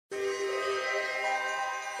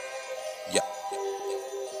Yeah.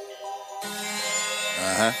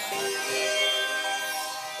 Uh-huh.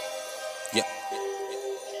 Yeah.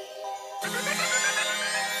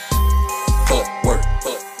 Fuck work,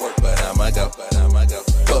 but I'ma go.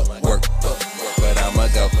 Fuck work, but I'ma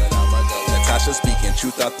go. Natasha speaking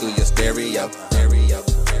truth out through your stereo.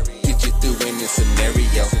 Get you through any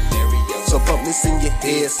scenario. So pump this in your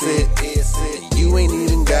headset. And you ain't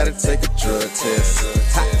even gotta take a drug test.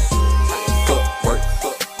 Fuck work,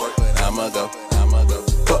 but I'ma go.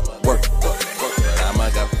 Fuck work, but I'ma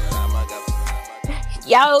go.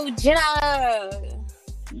 Yo, Jenna,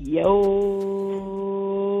 Yo.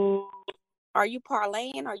 are you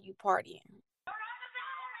parlaying or are you partying?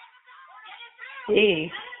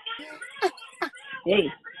 Hey. Hey.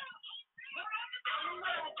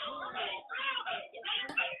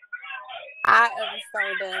 I am so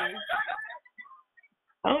done.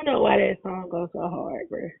 I don't know why that song goes so hard,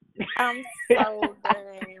 bro. I'm so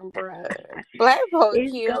done, bruh. Black folk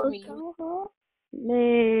It kill goes me. so hard.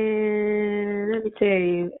 Man, let me tell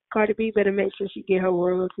you, Cardi B better make sure she get her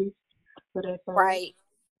royalties for that song.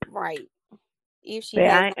 Right. If she But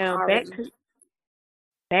I hasn't am already.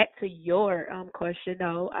 back to your question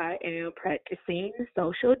though. I am practicing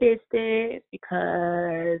social distance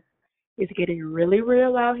because it's getting really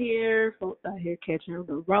real out here. Folks out here catching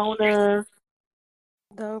the Rona.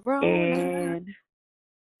 The Rona. And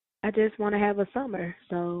I just want to have a summer,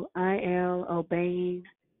 so I am obeying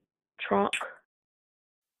Trump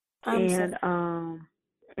I'm so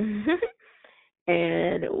and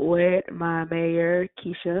and what my mayor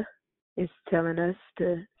Keisha is telling us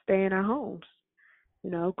to stay in our homes.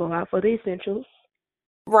 Go out for the essentials.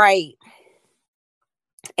 right.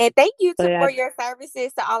 And thank you But for your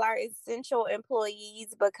services to all our essential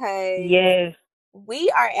employees because yes,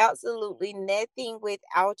 we are absolutely nothing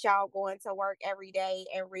without y'all going to work every day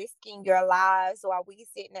and risking your lives while we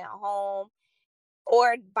sitting at home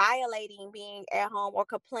or violating being at home or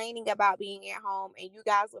complaining about being at home. And you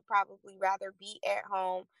guys would probably rather be at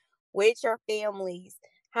home with your families.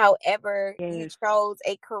 However, you yes, chose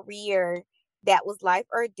a career that was life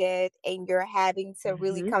or death and you're having to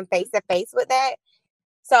really mhm, come face to face with that.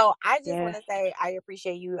 So I just want yes, to say I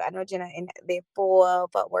appreciate you. I know Jenna and the full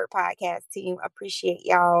Footwork podcast team appreciate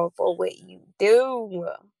y'all for what you do.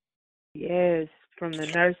 yes. From the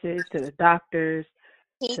nurses to the doctors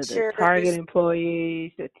to the Target Teachers,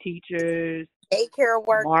 employees, the teachers, daycare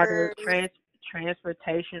MARTA workers,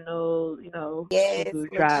 transportational, yes, people who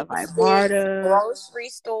drive like logistics, MARTA, grocery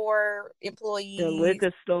store the employees.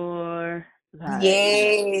 liquor store. Like,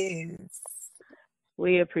 Yes.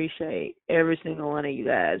 we appreciate every single one of you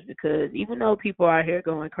guys because even though people are here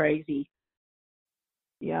going crazy,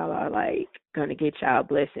 y'all are like gonna get y'all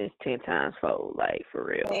blessings 10 times fold, like for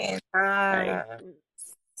real. And, Like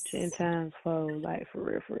 10 times fold, like for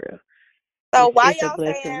real, for real. so It's why it's a y'all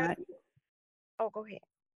blessing. saying? Oh, go ahead.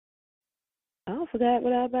 I forgot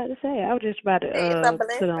what I was about to say. I was just about It's a to put on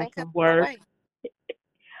blessing coming some your work. way.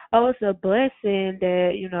 Oh, it's a blessing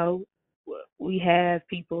that, we have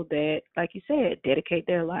people that, like you said, dedicate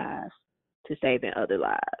their lives to saving other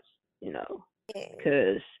lives, Yes.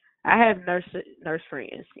 because I have nurse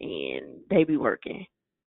friends and they be working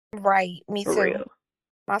Right. Me for too. real.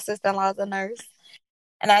 My sister-in-law's a nurse.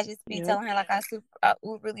 And I just be Yep. telling her like I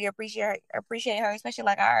would really appreciate her, especially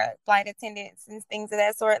like our flight attendants and things of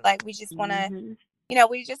that sort. Like we just want to, Mhm.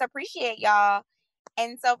 we just appreciate y'all.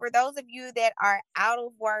 And so for those of you that are out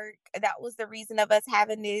of work, that was the reason of us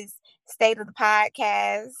having this state of the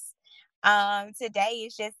podcast. Today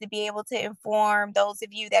is just to be able to inform those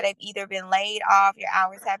of you that have either been laid off, your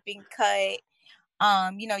hours have been cut,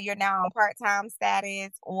 you're now on part-time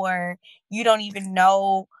status, or you don't even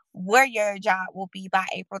know where your job will be by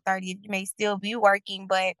April 30th. You may still be working,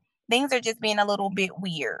 but things are just being a little bit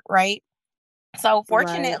weird, right? So Right.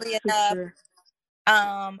 fortunately For enough, sure.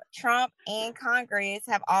 Trump and Congress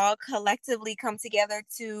have all collectively come together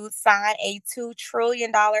to sign a $2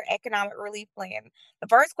 trillion economic relief plan. The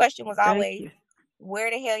first question was Thank always, you.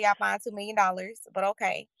 where the hell y'all find $2 million? But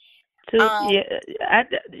okay. Yeah, I,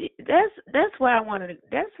 that's where I wanted.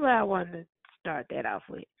 That's where I wanted to start that off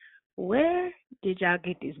with. Where did y'all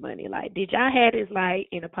get this money? Like, did y'all have this like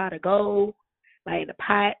in a pot of gold, like in a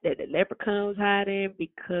pot that the leprechauns hide in?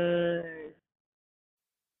 Because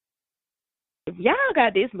if y'all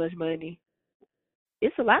got this much money,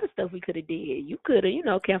 it's a lot of stuff we could have did. You could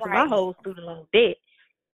have, canceled my Right. whole student loan debt.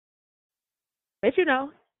 But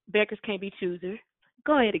beggars can't be choosers.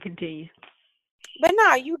 Go ahead and continue. But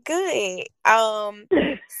no, you good.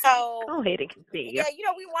 So Go ahead and continue.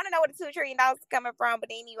 yeah, we want to know where the $2 trillion is coming from. But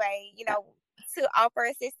anyway, to offer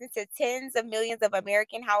assistance to tens of millions of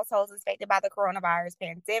American households affected by the coronavirus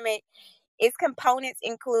pandemic. Its components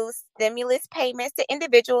include stimulus payments to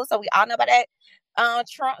individuals. So we all know about that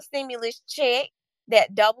Trump stimulus check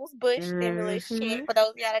that doubles Bush stimulus check. For those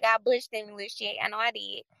of y'all that got Bush stimulus check, I know I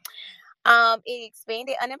did. It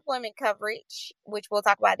expanded unemployment coverage, which we'll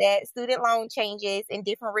talk about that, student loan changes, and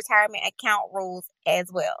different retirement account rules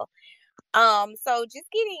as well. So just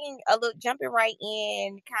jumping right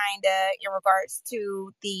in kind of in regards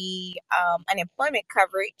to the unemployment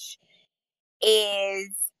coverage is,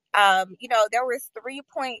 there was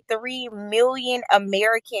 3.3 million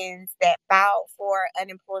Americans that filed for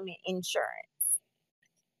unemployment insurance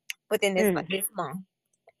within this month.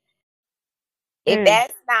 If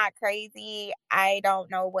that's not crazy, I don't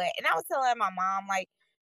know what. And I was telling my mom, like,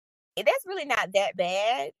 that's really not that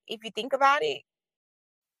bad if you think about it.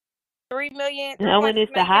 3 million. No, when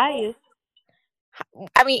it's the highest.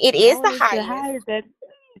 I mean, it is the highest. The highest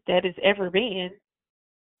that it's ever been.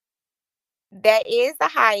 That is the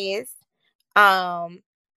highest. So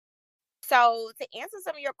to answer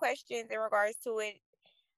some of your questions in regards to it,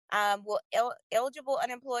 will eligible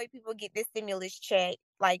unemployed people get this stimulus check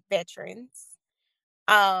like veterans?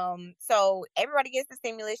 So everybody gets the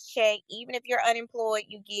stimulus check. Even if you're unemployed,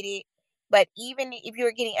 you get it. But even if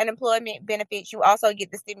you're getting unemployment benefits, you also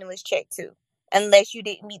get the stimulus check too. Unless you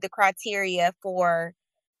didn't meet the criteria for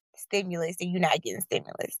stimulus, then you're not getting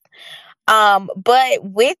stimulus. But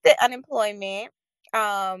with the unemployment,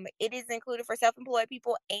 it is included for self-employed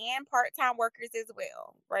people and part-time workers as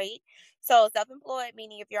well, right? So self-employed,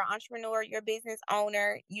 meaning if you're an entrepreneur, you're a business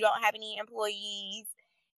owner, you don't have any employees.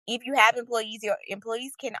 If you have employees, your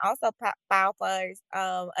employees can also file for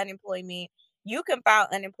unemployment. You can file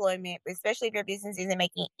unemployment, especially if your business isn't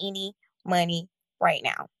making any money right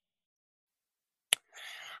now.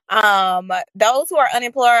 Those who are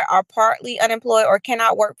unemployed are partly unemployed or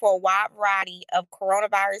cannot work for a wide variety of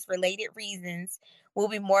coronavirus-related reasons will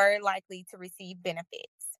be more likely to receive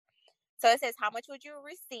benefits. So it says, how much would you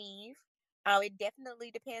receive? It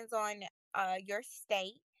definitely depends on your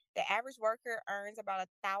state. The average worker earns about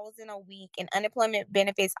 $1,000 a week, and unemployment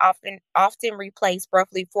benefits often replace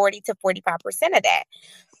roughly 40 to 45% of that.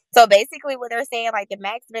 So basically, what they're saying, like the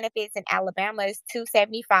max benefits in Alabama is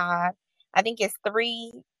 $275. I think it's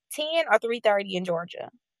 $310 or $330 in Georgia.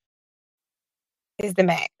 Is the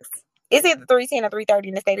max? It's either $310 or $330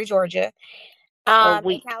 in the state of Georgia. A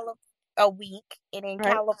week. A week, and in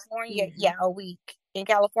California, a week. In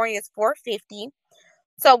California, it's $450.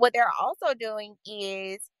 So what they're also doing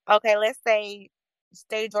is, okay, let's say the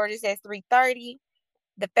state of Georgia says $330.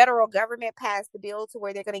 The federal government passed the bill to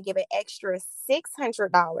where they're going to give an extra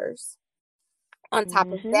 $600 on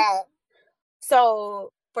top of that.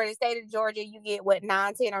 So for the state of Georgia, you get what,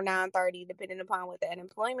 $910 or $930, depending upon what the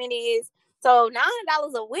unemployment is. So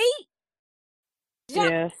 $900 a week.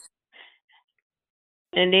 Yeah.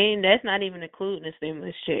 And then that's not even including the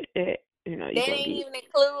stimulus check that you ain't even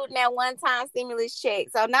including that one-time stimulus check.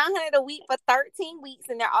 So $900 a week for 13 weeks,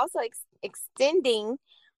 and they're also extending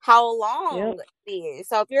how long it is.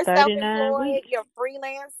 So if you're self-employed, you're a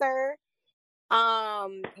freelancer,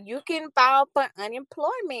 you can file for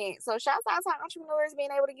unemployment. So shouts out to entrepreneurs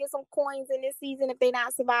being able to get some coins in this season if they're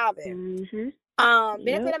not surviving.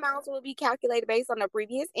 Benefit amounts will be calculated based on the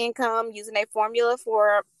previous income using a formula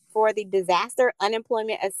for the Disaster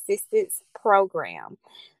Unemployment Assistance Program.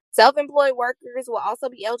 Self-employed workers will also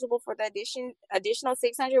be eligible for the additional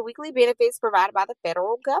 $600 weekly benefits provided by the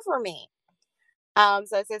federal government.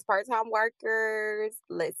 So it says part-time workers.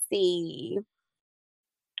 Let's see.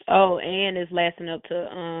 Oh, and it's lasting up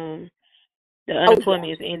to the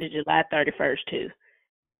unemployment is ended July 31st too.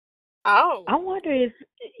 Oh. I wonder if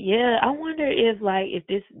like if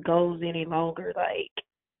this goes any longer, like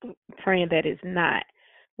praying that it's not,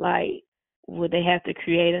 like would they have to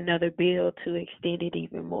create another bill to extend it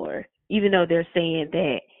even more? Even though they're saying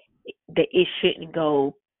that it shouldn't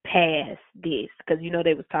go past this, because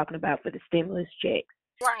they was talking about for the stimulus checks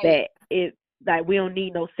that it like we don't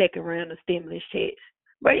need no second round of stimulus checks,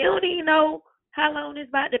 but you don't even know how long it's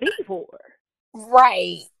about to be for.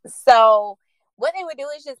 Right. So what they would do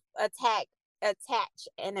is just attach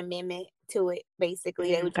an amendment to it.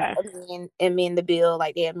 Basically, they would just amend the bill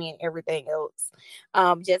like they amend everything else.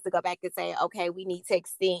 Just to go back and say, okay, we need to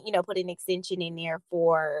extend, put an extension in there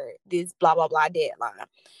for this blah blah blah deadline.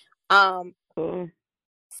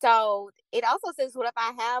 So it also says, what if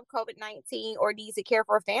I have COVID-19 or need to care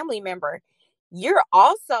for a family member? You're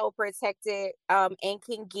also protected and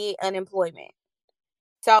can get unemployment.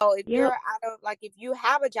 So if you're if you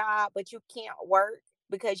have a job but you can't work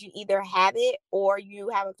because you either have it or you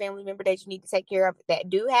have a family member that you need to take care of that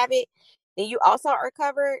do have it, then you also are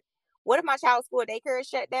covered. What if my child's school daycare is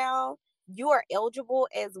shut down? You are eligible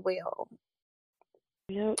as well.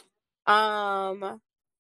 Yep.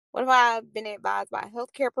 What if I've been advised by a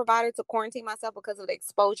healthcare provider to quarantine myself because of the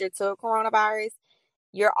exposure to coronavirus?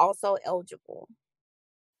 You're also eligible.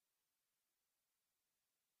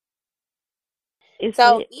 It's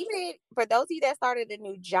So lit. even for those of you that started a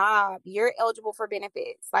new job, you're eligible for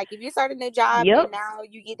benefits. Like if you start a new job Yep. and now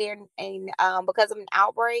you get there and because of an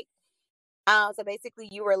outbreak, so basically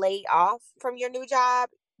you were laid off from your new job,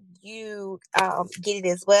 you get it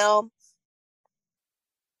as well.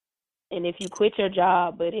 And if you quit your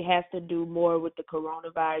job, but it has to do more with the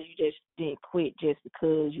coronavirus, you just didn't quit just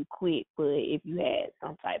because you quit. But if you had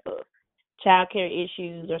some type of childcare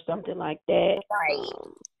issues or something like that, Right.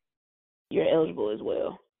 you're eligible as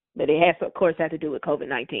well. But it has, of course, have to do with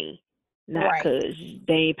COVID-19, not Right. because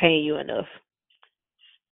they ain't paying you enough.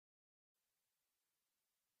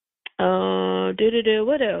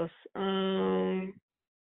 What else?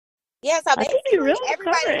 Yeah, so I think basically you really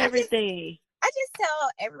everybody, cover everything. I just tell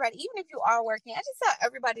everybody, even if you are working, I just tell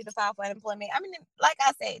everybody to file for unemployment. I mean, like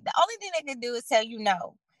I said, the only thing they can do is tell you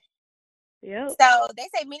no. Yep. So they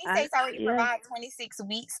say many states already provide 26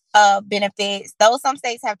 weeks of benefits. Though some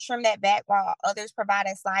states have trimmed that back while others provide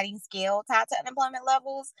a sliding scale tied to unemployment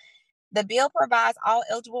levels. The bill provides all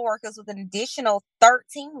eligible workers with an additional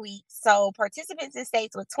 13 weeks. So participants in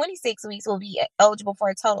states with 26 weeks will be eligible for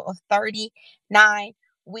a total of 39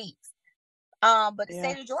 weeks. But the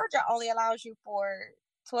state of Georgia only allows you for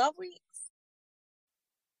 12 weeks.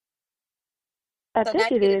 I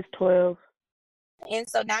think it is 12. And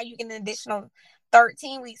so now you get an additional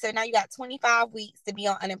 13 weeks. So now you got 25 weeks to be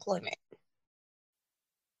on unemployment.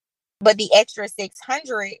 But the extra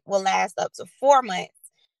 600 will last up to 4 months,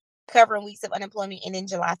 covering weeks of unemployment ending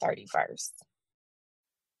July 31st.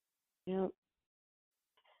 Yep.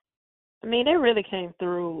 I mean, they really came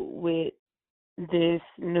through with this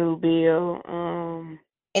new bill.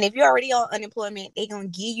 And if you're already on unemployment, they're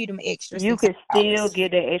going to give you them extra $600. You can still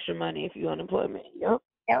get that extra money if you're unemployment. Yep.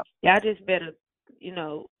 Y'all just better,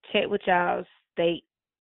 check with y'all state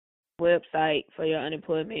website for your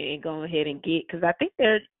unemployment and go ahead and get, because I think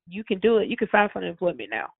you can do it. You can file for unemployment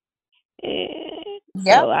now. And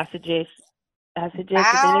so I suggest that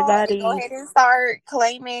anybody go ahead and start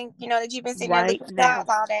claiming, that you've been sitting there looking for jobs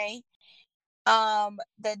all day.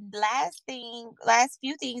 The last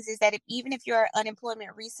few things is that even if your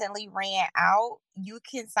unemployment recently ran out, you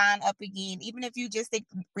can sign up again. Even if you just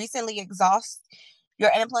recently exhaust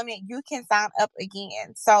your unemployment, you can sign up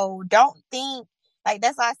again. So don't think, like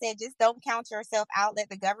that's why I said, just don't count yourself out. Let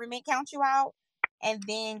the government count you out and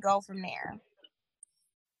then go from there.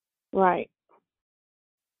 Right.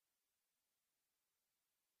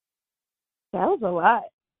 That was a lot.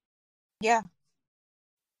 Yeah.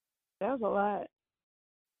 That was a lot.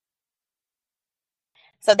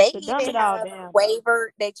 So they even have a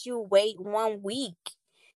waiver that you wait 1 week.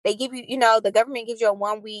 They give you, the government gives you a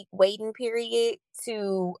 1 week waiting period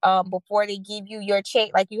to before they give you your check.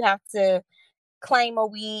 Like you have to claim a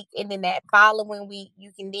week, and then that following week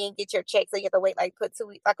you can then get your check. So you have to wait put 2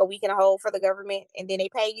 weeks, like a week and a hold for the government, and then they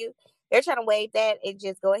pay you. They're trying to waive that and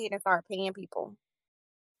just go ahead and start paying people.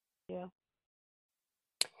 Yeah.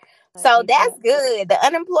 So that's good. The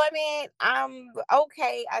unemployment,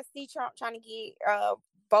 okay. I see Trump trying to get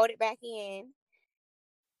voted back in.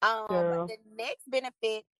 The next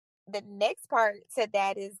benefit, the next part to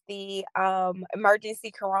that is the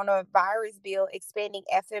emergency coronavirus bill expanding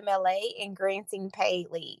FMLA and granting paid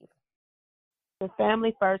leave. The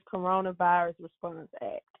Family First Coronavirus Response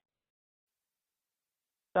Act.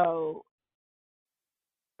 So,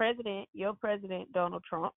 your president, Donald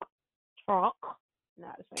Trump,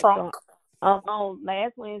 on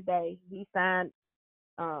last Wednesday, he signed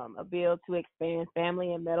a bill to expand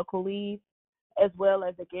family and medical leave, as well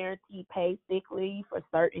as a guaranteed paid sick leave for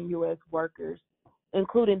certain U.S. workers,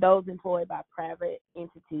 including those employed by private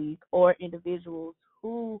entities or individuals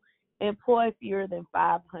who employ fewer than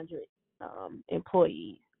 500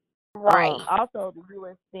 employees. Right. Also, the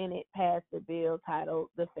U.S. Senate passed a bill titled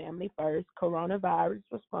the Family First Coronavirus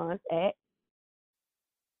Response Act.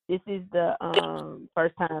 This is the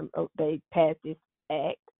first time they passed this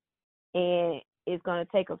act, and it's going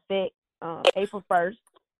to take effect April 1st,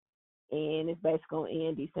 and it's basically going to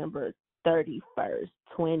end December 31st,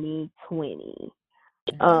 2020.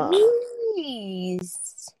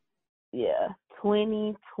 Yeah,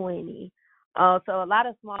 2020. So a lot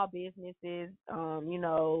of small businesses,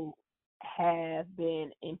 have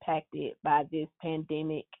been impacted by this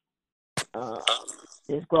pandemic,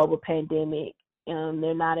 this global pandemic.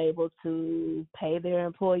 They're not able to pay their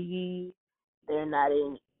employees. They're not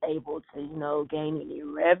able to, gain any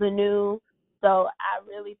revenue. So I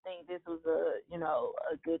really think this was a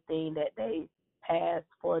good thing that they passed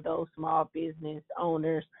small business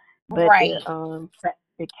owners. But Right.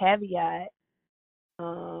 the caveat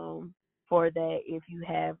for that, if you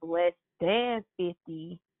have less than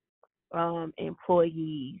 50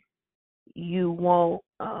 employees, you won't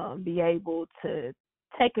be able to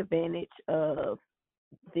take advantage of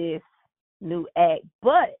this new act,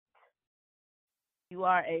 but you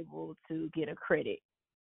are able to get a credit,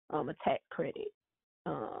 a tax credit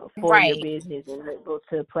for your Right. business, and able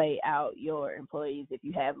to pay out your employees if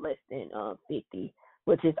you have less than 50,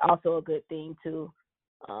 which is also a good thing too.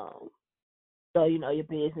 So your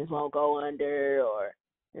business won't go under, or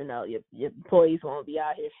your employees won't be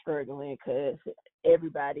out here struggling, because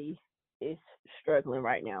everybody is struggling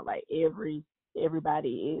right now. Like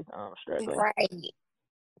everybody is struggling. Right.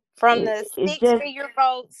 From It, the it's six just figure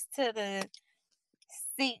folks to the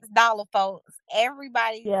 $6 folks,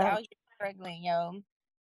 everybody's yeah, out here struggling, yo.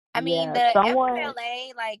 I mean, yeah. the Someone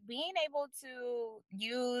FMLA, like being able to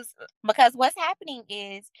use, because what's happening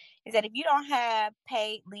is that if you don't have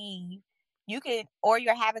paid leave, you can, or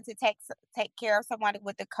you're having to take care of somebody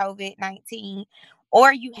with the COVID-19,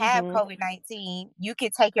 or you have mhm. COVID-19, you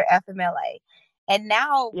can take your FMLA. And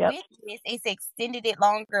now Yep. with this, it's extended it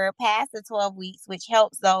longer past the 12 weeks, which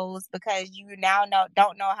helps those because you now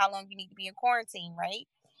don't know how long you need to be in quarantine, right?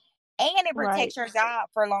 And it Right. protects your job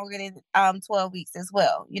for longer than 12 weeks as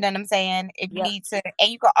well. You know what I'm saying? If you Yep. need to,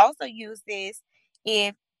 and you can also use this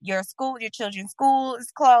if your children's school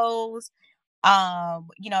is closed.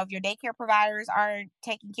 If your daycare providers aren't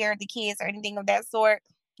taking care of the kids or anything of that sort,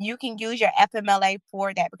 you can use your FMLA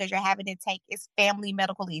for that because you're having to take it's family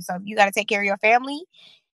medical leave. So if you got to take care of your family,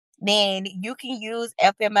 then you can use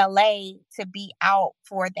FMLA to be out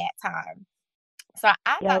for that time. So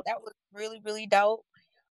I thought Yep. that was really, really dope.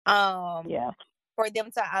 Um, Yeah. for them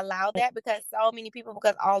to allow that because so many people,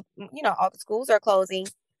 because all the schools are closing,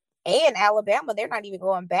 and Alabama, they're not even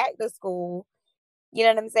going back to school. You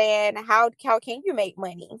know what I'm saying? How can you make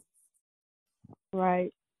money?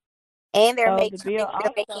 Right. And they're So the making bill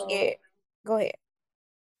they're making also, it. Go ahead.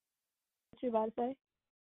 what you about to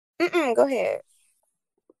say? Go ahead.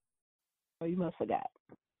 Oh, you must forgot.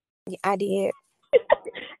 Yeah, I did.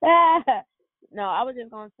 No, I was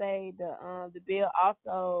just gonna say the bill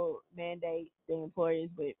also mandates the employers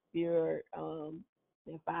with fewer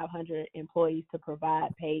than 500 employees to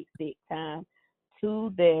provide paid sick time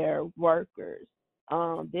to their workers.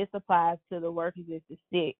 This applies to the workers if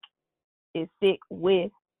the is sick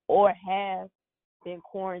with or have been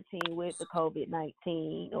quarantined with the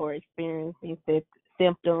COVID-19 or experiencing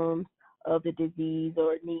symptoms of the disease,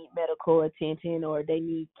 or need medical attention, or they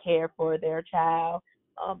need care for their child.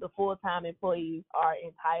 The full-time employees are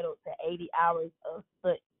entitled to 80 hours of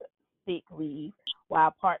such sick leave,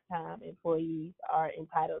 while part-time employees are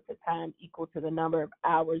entitled to time equal to the number of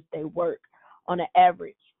hours they work on an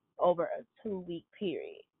average over a 2-week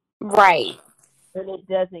period. Right. And it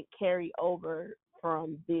doesn't carry over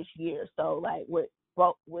from this year. So, like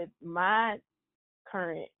with my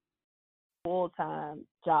current full-time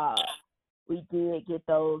job, we did get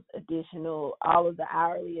those additional. All of the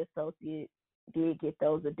hourly associates did get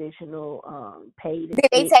those additional paid and Did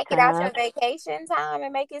they sick take it out time. your vacation time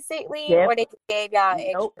and make it sick leave, Yep. or they just gave y'all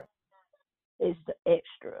Nope. extra? It's the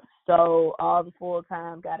extra. So all the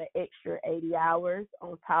full-time got an extra 80 hours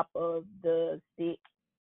on top of the sick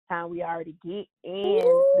time we already get,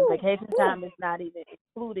 and the Ooh. vacation time is not even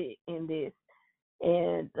included in this.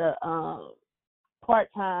 And the part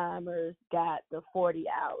timers got the 40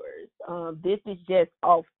 hours. This is just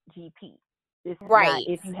off GP. This is not Right.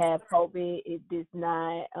 if you have COVID. It is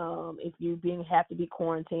not if you have to be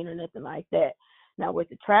quarantined or nothing like that. Now with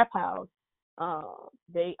the trap house,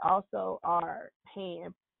 they also are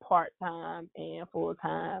paying part time and full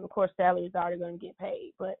time. Of course, salary is already going to get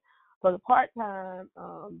paid, but for the part time,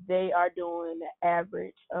 they are doing the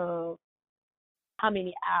average of how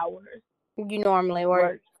many hours You normally you work.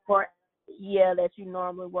 work for. Yeah, that you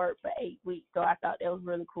normally work for 8 weeks. So I thought that was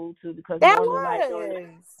really cool too, because That normally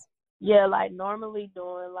was. normally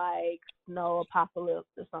doing like snow apocalypse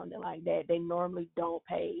or something like that, they normally don't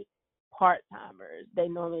pay part timers. They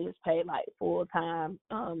normally just pay like full time,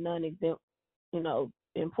 non-exempt,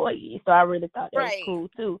 employees. So I really thought that was Right. cool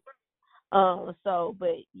too.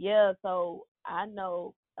 So I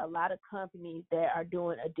know a lot of companies that are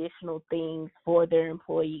doing additional things for their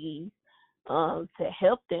employees to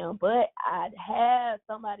help them. But I'd have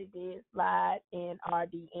somebody did slide in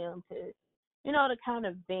RDM to kind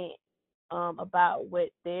of vent about what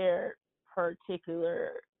their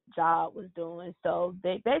particular job was doing. So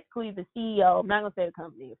they basically, the CEO, I'm not gonna say the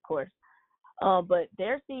company, of course, but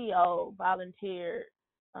their CEO volunteered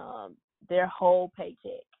their whole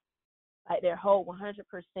paycheck, like their whole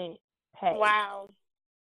 100% pay. Wow.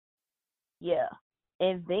 Yeah.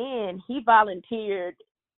 And then he volunteered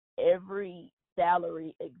every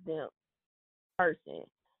salary exempt person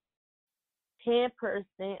 10%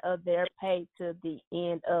 of their pay to the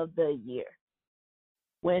end of the year.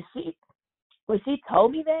 When she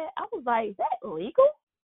told me that, I was like, is that legal?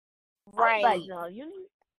 Right. I was like, no, you need,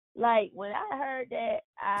 like, when I heard that,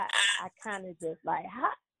 I kind of just like,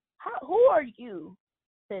 who are you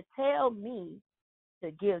to tell me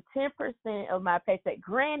to give 10% of my paycheck?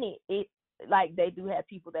 Granted, it, like, they do have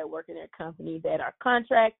people that work in their company that are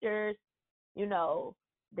contractors, you know,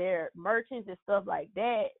 they're merchants and stuff like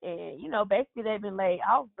that, and, you know, basically they've been laid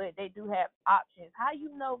off, but they do have options. How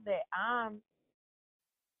you know that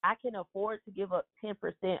I can afford to give up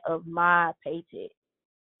 10% of my paycheck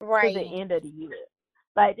Right. to the end of the year?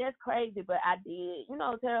 Like, that's crazy, but I did, you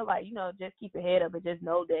know, tell her, like, you know, just keep your head up and just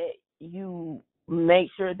know that you make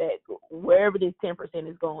sure that wherever this 10%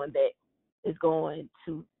 is going, that is going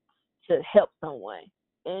to help someone.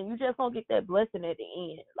 And you just gonna get that blessing at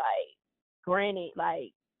the end. Like, granted,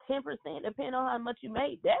 like 10%, depending on how much you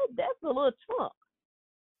make, that's a little chunk.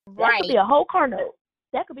 That could be a whole car note.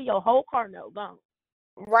 That could be your whole car note gone.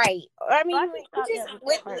 Right. I mean,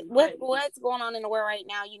 what's going on in the world right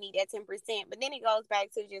now, you need that 10%. But then it goes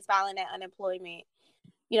back to just filing that unemployment.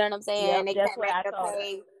 You know what I'm saying? Yep, that's what I thought.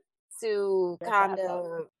 To kind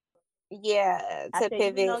of, to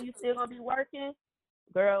pivot. You know, you still going to be working,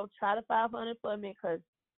 girl, try to file for unemployment, because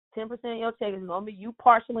 10% of your check is going to be you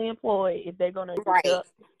partially employed if they're going to deduct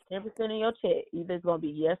 10% of your check. Either it's going to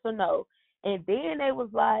be yes or no. And then they was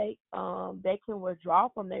like, they can withdraw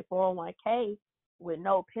from their 401k with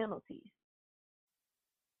no penalties.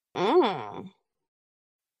 Now,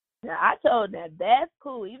 I told them that's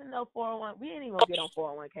cool. Even though 401, we ain't even gonna get on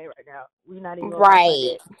 401k right now. We're not even gonna talk about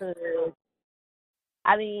that, because,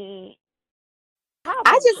 I mean,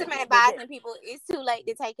 I just am advising people it's too late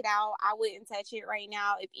to take it out. I wouldn't touch it right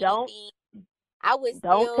now. If anything, I would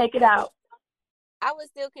don't take it out. I would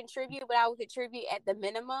still contribute, but I would contribute at the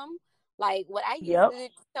minimum. Like what I used to do.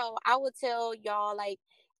 So I would tell y'all, like,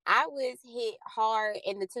 I was hit hard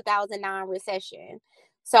in the 2009 recession.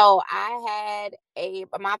 So I had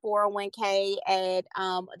my 401k at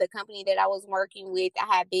the company that I was working with.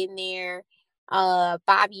 I had been there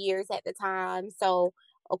 5 years at the time. So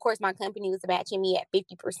of course my company was matching me at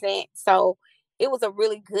 50%. So it was a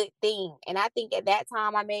really good thing. And I think at that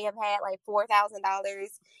time I may have had like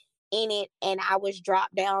 $4,000 in it, and I was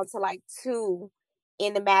dropped down to like $2,000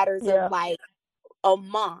 in the matters of like a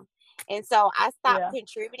month. And so I stopped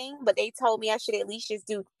contributing, but they told me I should at least just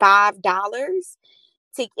do $5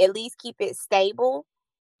 to at least keep it stable.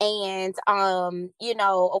 And you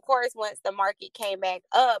know, of course, once the market came back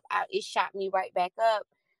up, it shot me right back up.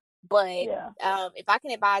 But if I can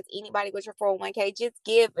advise anybody with your 401k, just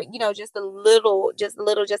give, you know, just a little, just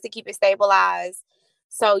to keep it stabilized,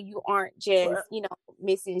 so you aren't just, you know,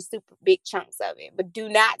 missing super big chunks of it. But do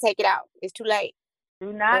not take it out. It's too late.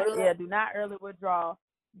 Do not early withdraw.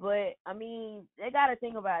 But I mean, they gotta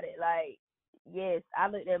think about it. Like, yes, I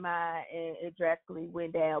looked at mine and it drastically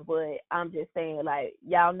went down, but I'm just saying, like,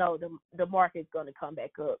 y'all know the market's gonna come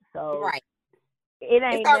back up. So it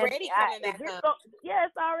ain't. It's already coming back up.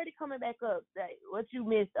 It's already coming back up. Like, what you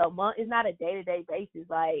missed a month, it's not a day-to-day basis.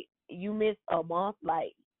 Like, you missed a month,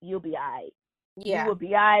 like, you'll be all right. You will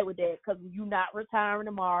be all right with that, because you're not retiring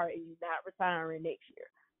tomorrow and you're not retiring next year.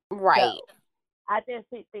 Right. So, I just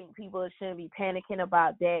think people shouldn't be panicking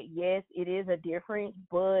about that. Yes, it is a difference,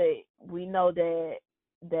 but we know that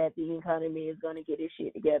the economy is going to get its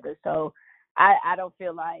shit together. So I don't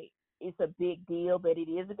feel like it's a big deal, but it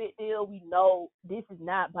is a big deal. We know this is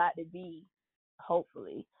not about to be,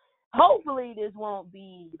 hopefully this won't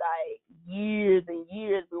be like years and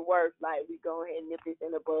years of work. Like, we go ahead and nip this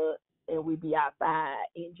in the bud and we be outside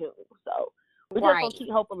in June. So we're just going to keep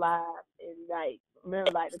hope alive. And, like,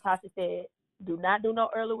 remember, like Natasha said, do not do no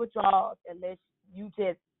early withdrawals unless you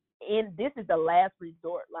just, and this is the last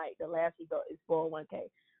resort. Like, the last resort is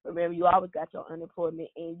 401k. Remember, you always got your unemployment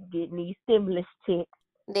and you getting these stimulus checks.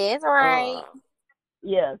 That's right.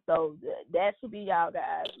 So that should be y'all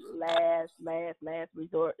guys' last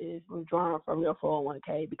resort, is withdrawing from your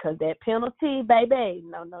 401k, because that penalty, baby,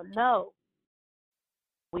 no.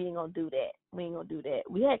 We ain't gonna do that.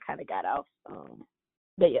 We had kind of got off.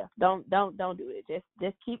 But don't do it.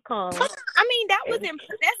 Just keep calm. I mean, that's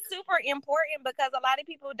super important, because a lot of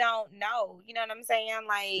people don't know. You know what I'm saying?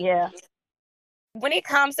 Like, when it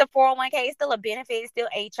comes to 401k, it's still a benefit. It's still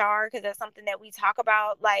HR, because that's something that we talk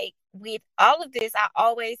about. Like, with all of this, I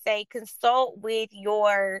always say consult with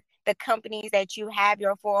the companies that you have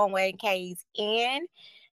your 401ks in.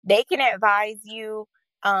 They can advise you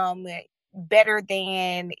better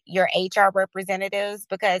than your HR representatives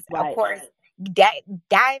because, of Right. course,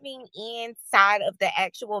 diving inside of the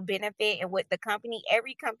actual benefit and what the company,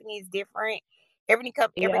 every company is different. Every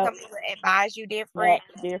company Yep. will advise you different.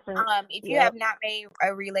 That's different. If you Yep. have not made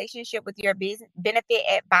a relationship with your business benefit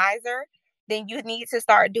advisor, then you need to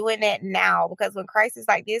start doing that now, because when crisis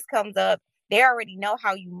like this comes up, they already know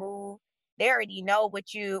how you move. They already know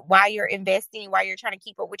why you're investing, why you're trying to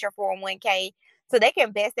keep up with your 401k. So they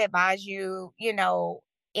can best advise you, in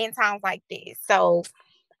times like this. So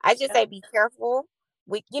I just say be careful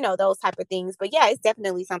with, those type of things. But yeah, it's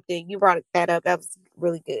definitely something. You brought that up. That was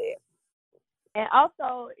really good. And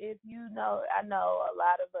also, if you know, I know a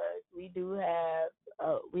lot of us, we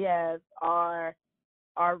have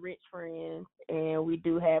our rich friends, and we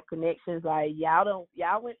do have connections. Like y'all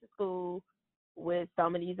went to school with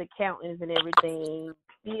some of these accountants and everything.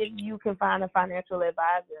 See if you can find a financial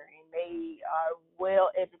advisor, and they are well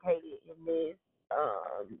educated in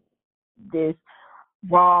this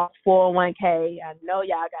raw 401k. I know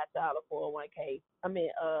y'all got y'all a 401k.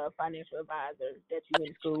 Financial advisor that you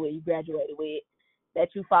went to school with, you graduated with,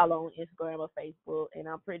 that you follow on Instagram or Facebook. And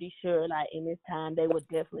I'm pretty sure, like, in this time, they would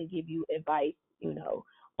definitely give you advice,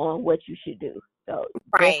 on what you should do. So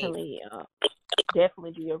Right.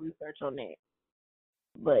 definitely do your research on that.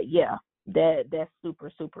 But yeah, that's super,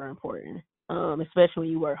 super important. Especially when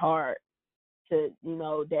you work hard to,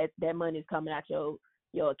 that money's coming out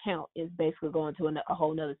your account is basically going to a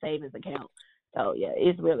whole nother savings account. So yeah,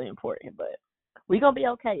 it's really important. But we're gonna be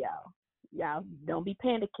okay, y'all. Y'all don't be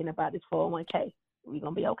panicking about this 401k. We're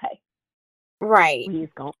gonna be okay. Right. We're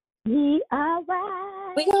gonna be all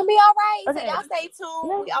right. We're gonna be all right. Okay. So y'all stay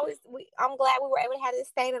tuned. Yeah. I'm glad we were able to have this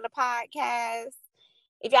state of the podcast.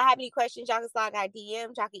 If y'all have any questions, y'all can slide our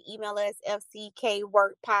DMs. Y'all can email us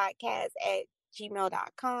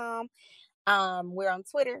fckworkpodcast@gmail.com. We're on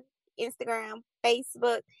Twitter, Instagram,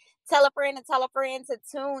 Facebook. Tell a friend to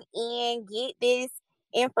tune in, get this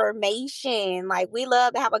information. Like, we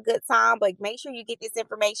love to have a good time, but make sure you get this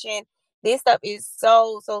information. This stuff is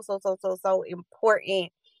so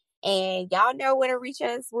important. And y'all know where to reach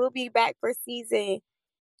us. We'll be back for season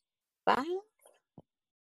 5.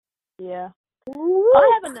 Yeah. Ooh.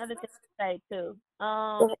 I have another thing to say too.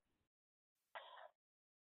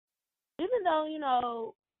 Even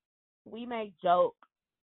though, we make joke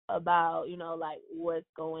about, like, what's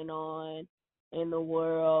going on in the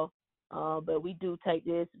world, but we do take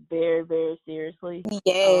this very, very seriously.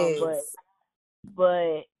 Yes.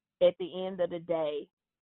 But at the end of the day,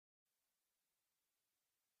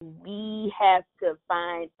 we have to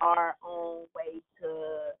find our own way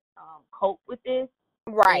to cope with this.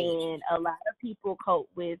 Right. And a lot of people cope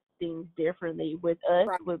with things differently. With us,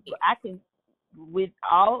 right. with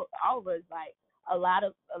all of us, like a lot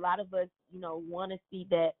of us, want to see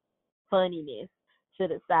that funniness to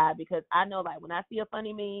the side, because I know, like, when I see a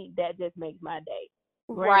funny meme, that just makes my day.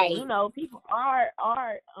 Granted, Right. People are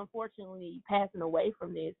unfortunately passing away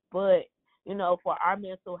from this, but for our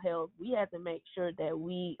mental health, we have to make sure that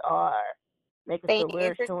we are making sure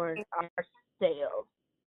we're assuring ourselves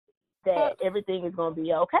that everything is going to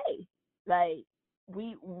be okay. Like,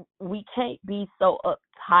 we can't be so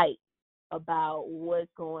uptight about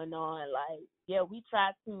what's going on. Like, yeah, we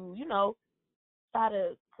try to, try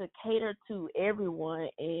to cater to everyone,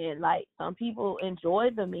 and like, some people enjoy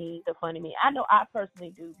the funny meme. I know I personally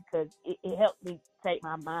do, because it helps me take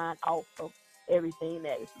my mind off of everything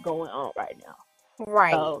that is going on right now.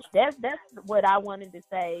 Right. So that's what I wanted to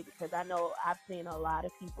say, because I know I've seen a lot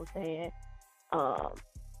of people saying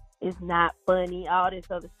it's not funny, all this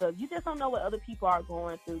other stuff. You just don't know what other people are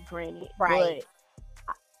going through, granted. Right.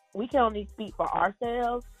 But we can only speak for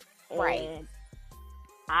ourselves. Right. And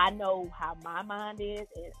I know how my mind is,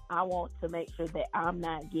 and I want to make sure that I'm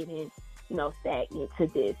not getting, stagnant to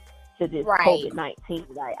this right.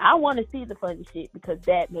 COVID-19. Like, I want to see the funny shit, because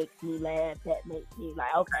that makes me laugh. That makes me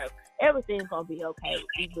like, okay, everything's gonna be okay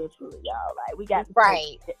eventually, y'all. Like, we got to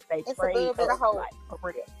stay it's a little bit of hope. Like, for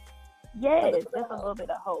real. Yes, just a little bit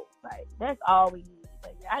of hope. Like, that's all we need.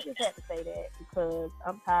 But I just had to say that, because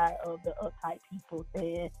I'm tired of the uptight people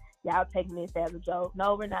saying y'all taking this as a joke.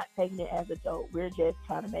 No, we're not taking it as a joke. We're just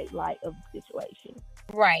trying to make light of the situation.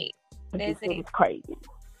 Right. It was crazy.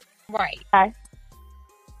 Right. I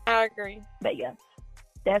agree. But yeah,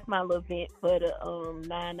 that's my little vent for the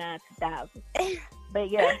 99-2000. But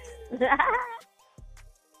yeah.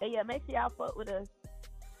 But yeah, make sure y'all fuck with us.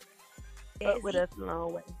 Fuck with us a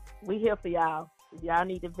long way. We here for y'all. If y'all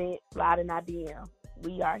need to vent, slide in our DM.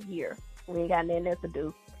 We are here. We ain't got nothing else to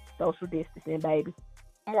do. Social distancing, baby.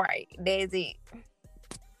 Right. That's it.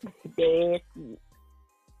 That's it.